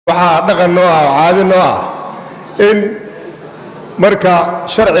waxaa dhaqan noo ah caadi noo ah in marka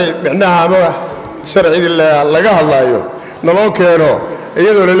sharci micnaha ama sharci laga hadlayo naloo keeno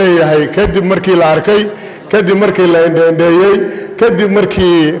iyadoo la leeyahay kadib markii la arkay kadib markii la indheeyay kadib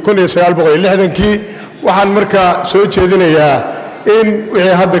markii 1960kii waxaan marka soo jeedinayaa in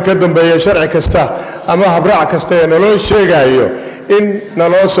wixii hadda ka dambeeya sharci kasta ama habraac kasta ee naloo sheegayo in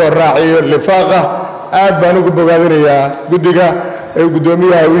naloo soo raaciyo lifaaqa aad baan ugu bogaadinayaa guddiga ee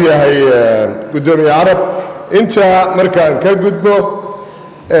gudoomiyaha uu yahay gudoomiye Arab inta markaan ka gudbo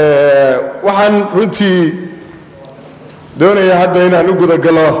waxaan runtii doonayaa hadda inaan u guda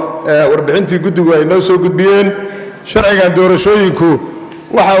galo warbixintii guddigu ay noo soo gudbiyeen sharcigan doorashooyinku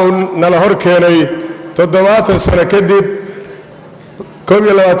waxa uu nala hor keenay 70 sano kadib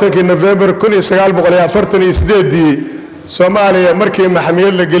 21 November 1948 Soomaaliya markii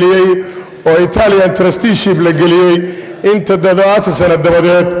maxkamad la geliyay oo Italian trusteeship la geliyay inta 70 sano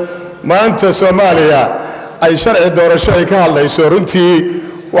dabadeed maanta Soomaaliya ay sharci doorasho ay ka hadlayso runtii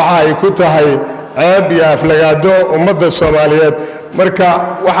waxa ay ku tahay ceeb iyo aflagaado ummadda Soomaaliyeed marka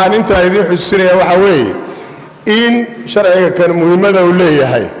waxaan inta idin xusuusinayaa waxa weeye in sharciga kan muhiimada uu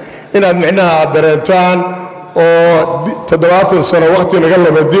leeyahay inaad micnaha dareentaan oo 70 sano waqti naga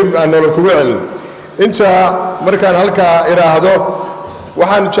laba dib aan kugu celin inta markaan halka iraahdo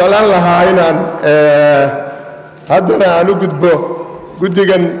waxaan jeclaan lahaa inaan haddana aan u gudbo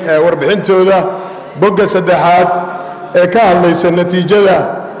guddigan warbixintooda bogga saddexaad ee ka hadlaysa natiijada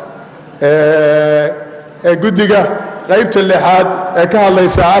guddiga qaybta lixaad ee ka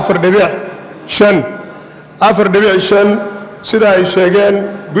hadlaysa 4.5 sida ay sheegeen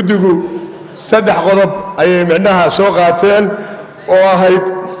guddigu 3 qodob ayay micnaha soo qaateen oo ahayd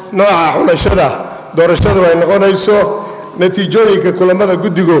nooca xulashada doorashadu ay noqonayso natiijooyinka kulamada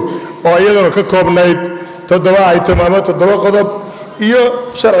guddigu oo iyaduna ka koobnayd 7 item ama 7 qodob iyo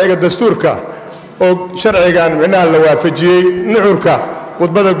sharciga dastuurka oo sharcigan micnaha la waafajiyay nuxurka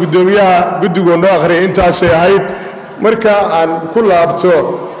khudbada gudoomiyaha guddigu noo akhriyay intaasay ahayd marka aan ku laabto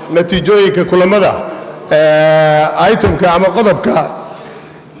natiijooyinka kulamada itemka ama qodobka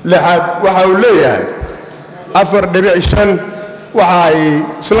lixaad waxa uu leeyahay 4.5 waxa ay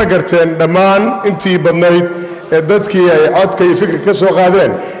isla garteen dhammaan intii badnayd ee dadkii ay codka iyo fikirka ka soo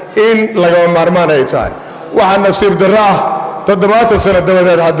qaadeen in laga maarmaan ay tahay waxa nasiib darro ah 70 sano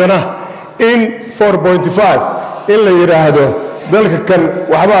dabadeed haddana in 4.5 in la yiraahdo dalka kan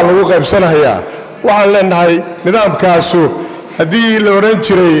waxbaa lagu qaybsanayaa waxaan leenahay nidaamkaasu haddii la oran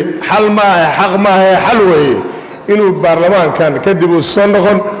jiray xal ma ah xaq ma ah xal weeye inuu baarlamaankan kadib uu soo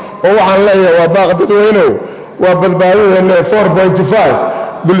noqon oo waxaan leeyahay waa baaq dadweynow waa badbaadadeena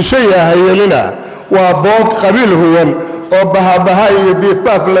 4.5 bulshada hayelina waa boog qabiil huwan oo bahabaha iyo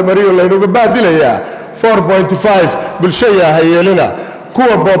biifbaaf la mariyo laynagu baadilayaa 4.5 bulshada hayelina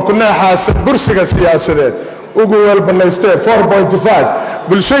kuwa boobku naaxaas bursiga siyaasadeed ugu walbanaystee 4.5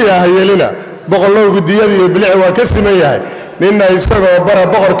 bulshada hayelina boqolow gudiyada iyo bilic waa ka siman yahay ninna isagoo bara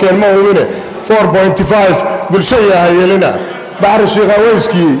boqorkeen ma uumine 4.5 bulshada hayelina baxar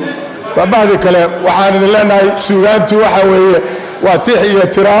shiiqaweyskii babahdi kale waxaan idin leenahay suugaantu waxa weeye waa tix iyo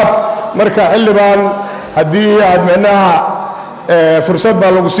tiraab marka xildhibaan haddii aad micnaha fursad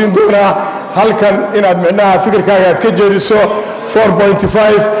baa lagu siin doonaa halkan inaad micnaha fikirkaaga aad ka jeediso 4.5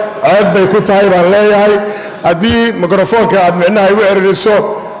 ceeb bay ku tahay baan leeyahay haddii mikrofoonka aad micnaha igu ceririso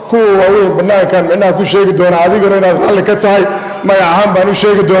kuwa waaweyn bannaankan micnaha ku sheegi doonaa adiguna inaad xalli ka tahay magac ahaan baan u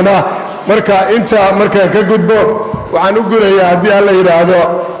sheegi doonaa marka inta markaan ka gudbo waxaan u gudayaa haddii alla yidhaahdo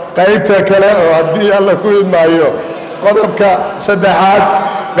qaybta kale oo haddii alla ku idmaayo qodobka saddexaad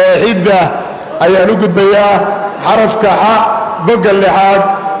qeexidda ayaan u gudbayaa xarafka xa bogga lixaad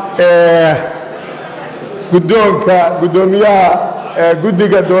ee gudoomiyaha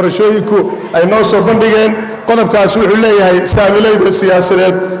guddiga doorashooyinku ay noo soo bandhigeen qodobkaas wuxuu leeyahay saamilayda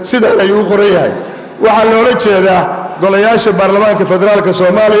siyaasadeed sidan ayuu u qoran yahay waxaa loola jeedaa golayaasha baarlamaanka federaalka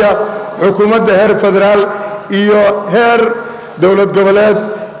Soomaaliya xukuumadda heer federaal iyo heer dowlad goboleed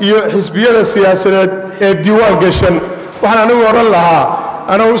iyo xisbiyada siyaasadeed ee diiwaan gashan waxaan anigu oran lahaa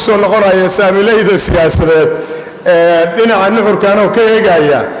ana u soo noqonaya saamilayda siyaasadeed dhinaca nuxurkan oo ka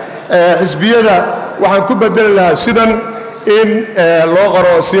eegaya xisbiyada waxaan ku bedeli lahaa sidan in loo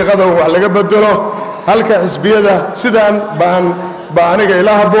qoro siiqada wax laga bedelo halka xisbiyada sidan baan aniga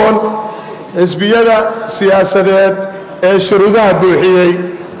ila haboon xisbiyada siyaasadeed ee shuruudaha buuxiyay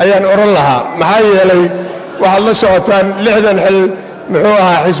ayaan oran lahaa maxaa yeelay waxaad la socotaan 60 xil muxuu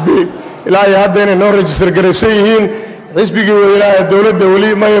ahaa xisbi ilaa iyo hadda inay noo register garaysan yihiin xisbigii weynaa ee dowladda weli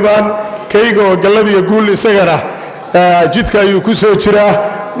ma imaan kayga oo gallada iyo guul isagana jidka ayuu ku soo jiraa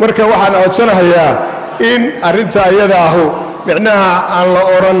marka waxaan codsanayaa in arrinta iyada ahu micnaha aan la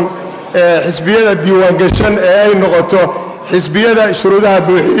oran xisbiyada diiwaan gashan ee ay noqoto xisbiyada shuruudaha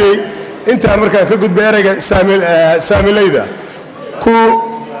buuxiyey intaan markaan ka gudbay ereyga saamilayda ku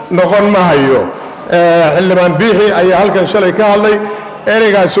noqon mahayo xildhibaan biixi ayaa halkan shalay ka hadlay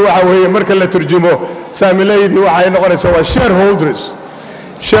ereygaasi waxa weeye marka la turjumo saamilaydii waxay noqonaysaa waa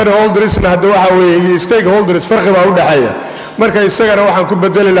shareholdersna hadda waxa weeye stakeholders farqi baa u dhaxeeya marka isagana waxaan ku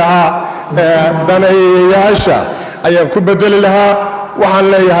bedeli lahaa daneeyayaasha ayaan ku bedeli lahaa waxaan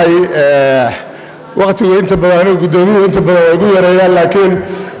leeyahay waqtigu inta badan anigu gudoomiyuhu inta badan waa igu yareeyaan laakiin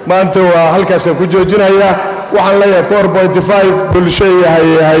maanta waa halkaasaan ku joojinayaa waxaan leeyahay 4.5 bulshada hay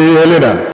yeelina